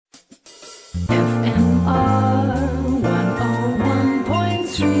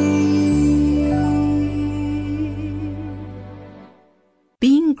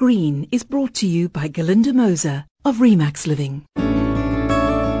Green is brought to you by Galinda Moser of Remax Living.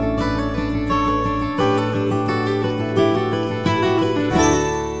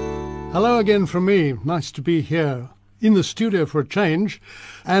 Hello again from me. Nice to be here in the studio for a change.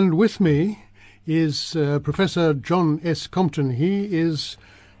 And with me is Professor John S. Compton. He's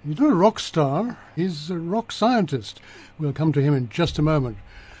not a rock star, he's a rock scientist. We'll come to him in just a moment.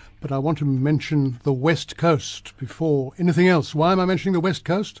 But I want to mention the West Coast before anything else. Why am I mentioning the West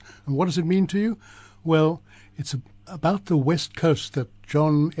Coast? And what does it mean to you? Well, it's about the West Coast that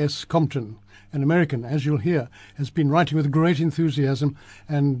John S. Compton, an American, as you'll hear, has been writing with great enthusiasm,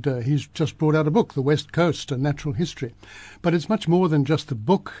 and he's just brought out a book, The West Coast, A Natural History. But it's much more than just a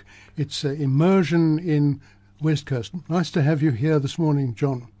book. It's immersion in West Coast. Nice to have you here this morning,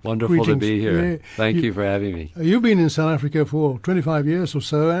 John. Wonderful Greetings. to be here. Yeah. Thank you for having me. You've been in South Africa for 25 years or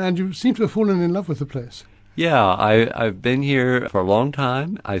so, and you seem to have fallen in love with the place. Yeah, I've been here for a long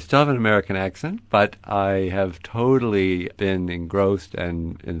time. I still have an American accent, but I have totally been engrossed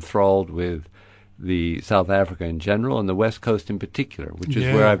and enthralled with the South Africa in general and the West Coast in particular, which is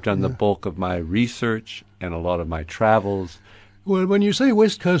where I've done the bulk of my research and a lot of my travels. Well, when you say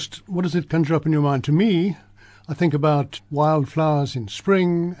West Coast, what does it conjure up in your mind? To me, I think about wildflowers in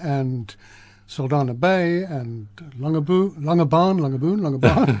spring and Saldanha Bay and Langebaan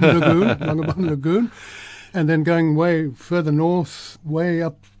Lagoon, and then going way further north, way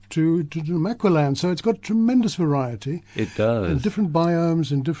up to Namaqualand. So it's got tremendous variety. It does. And different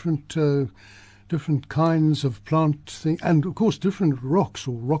biomes and different kinds of plant things, and of course different rocks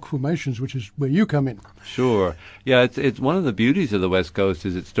or rock formations, which is where you come in. Sure. Yeah, it's one of the beauties of the West Coast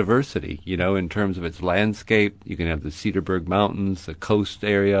is its diversity, in terms of its landscape. You can have the Cedarburg Mountains, the coast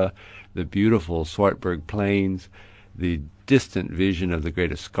area, the beautiful Swartberg Plains, the distant vision of the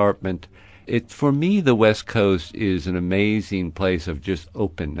Great Escarpment. For me, the West Coast is an amazing place of just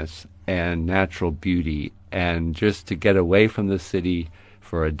openness and natural beauty, and just to get away from the city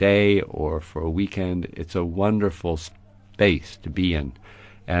for a day or for a weekend, it's a wonderful space to be in.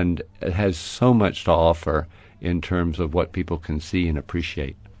 And it has so much to offer in terms of what people can see and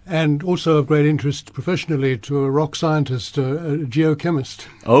appreciate. And also of great interest professionally to a rock scientist, a geochemist.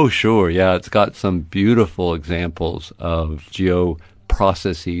 Oh, sure, yeah. It's got some beautiful examples of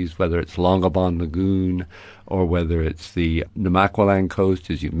geoprocesses, whether it's Langebaan Lagoon or whether it's the Namaqualand coast,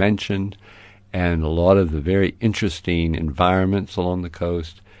 as you mentioned, and a lot of the very interesting environments along the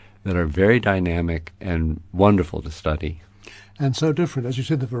coast that are very dynamic and wonderful to study. And so different. As you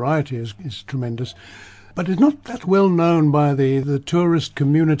said, the variety is tremendous. But it's not that well known by the tourist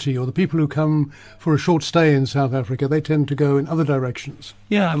community or the people who come for a short stay in South Africa. They tend to go in other directions.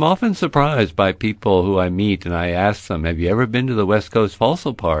 Yeah, I'm often surprised by people who I meet, and I ask them, have you ever been to the West Coast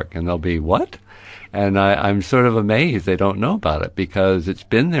Fossil Park? And they'll be, what? And I'm sort of amazed they don't know about it, because it's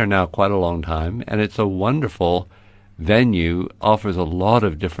been there now quite a long time, and it's a wonderful venue, offers a lot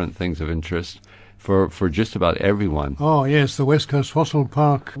of different things of interest for just about everyone. Oh, yes, the West Coast Fossil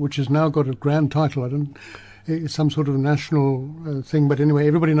Park, which has now got a grand title. It's some sort of national thing, but anyway,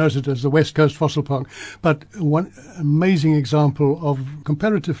 everybody knows it as the West Coast Fossil Park. But one amazing example of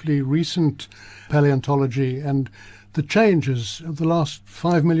comparatively recent paleontology and the changes of the last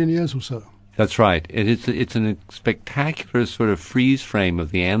 5 million years or so. That's right. It's a spectacular sort of freeze frame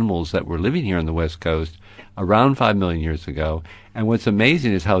of the animals that were living here on the West Coast around 5 million years ago. And what's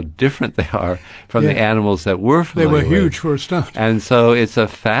amazing is how different they are from the animals that we're familiar with. They were huge for a start. And so it's a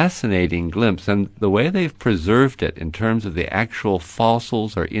fascinating glimpse. And the way they've preserved it in terms of the actual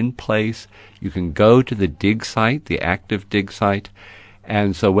fossils are in place. You can go to the dig site, the active dig site.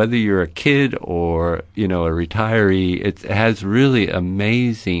 And so whether you're a kid or, a retiree, it has really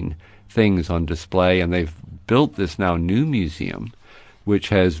amazing things on display, and they've built this now new museum which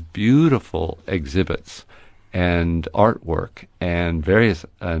has beautiful exhibits and artwork and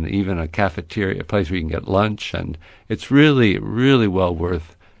even a cafeteria, a place where you can get lunch, and it's really, really well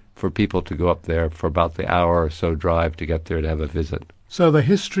worth for people to go up there for about the hour or so drive to get there to have a visit. So the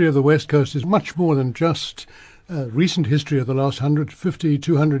history of the West Coast is much more than just recent history of the last 150,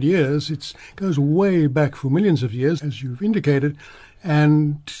 200 years. It goes way back for millions of years, as you've indicated,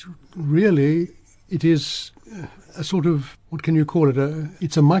 and really it is a sort of, what can you call it?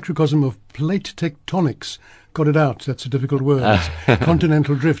 It's a microcosm of plate tectonics. Got it out. That's a difficult word. It's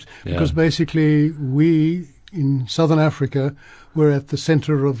continental drift. Yeah. Because basically we in southern Africa were at the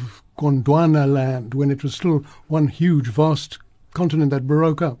center of Gondwana land when it was still one huge, vast continent that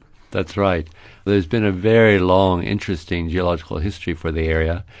broke up. That's right. There's been a very long, interesting geological history for the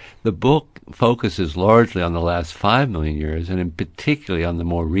area. The book focuses largely on the last 5 million years, and in particularly on the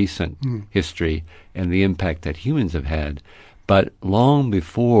more recent history and the impact that humans have had. But long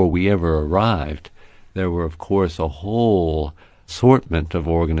before we ever arrived, there were, of course, a whole assortment of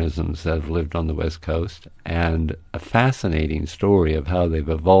organisms that have lived on the West Coast, and a fascinating story of how they've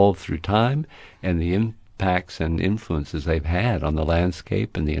evolved through time and the impacts and influences they've had on the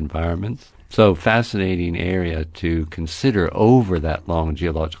landscape and the environments. So fascinating area to consider over that long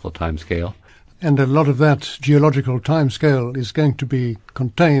geological timescale. And a lot of that geological timescale is going to be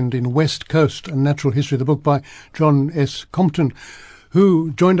contained in West Coast, A Natural History, the book by John S. Compton,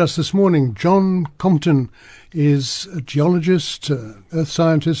 who joined us this morning. John Compton is a geologist, earth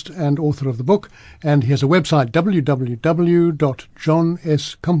scientist, and author of the book, and he has a website,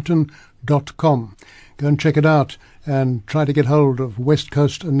 www.johnscompton.com. Go and check it out and try to get hold of West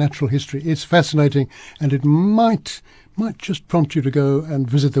Coast, A Natural History. It's fascinating, and it might just prompt you to go and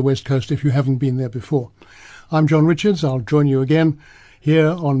visit the West Coast if you haven't been there before. I'm John Richards. I'll join you again here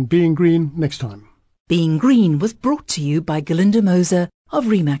on Being Green next time. Being Green was brought to you by Galinda Moser of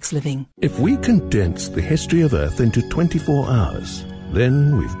Remax Living. If we condense the history of Earth into 24 hours,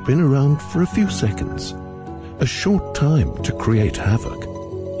 then we've been around for a few seconds. A short time to create havoc,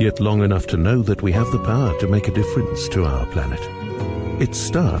 yet long enough to know that we have the power to make a difference to our planet. It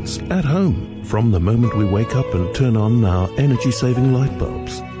starts at home, from the moment we wake up and turn on our energy-saving light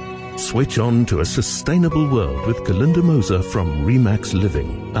bulbs. Switch on to a sustainable world with Galinda Moser from Remax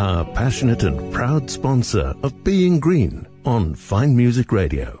Living, our passionate and proud sponsor of Being Green on Fine Music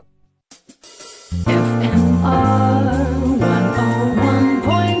Radio. FMR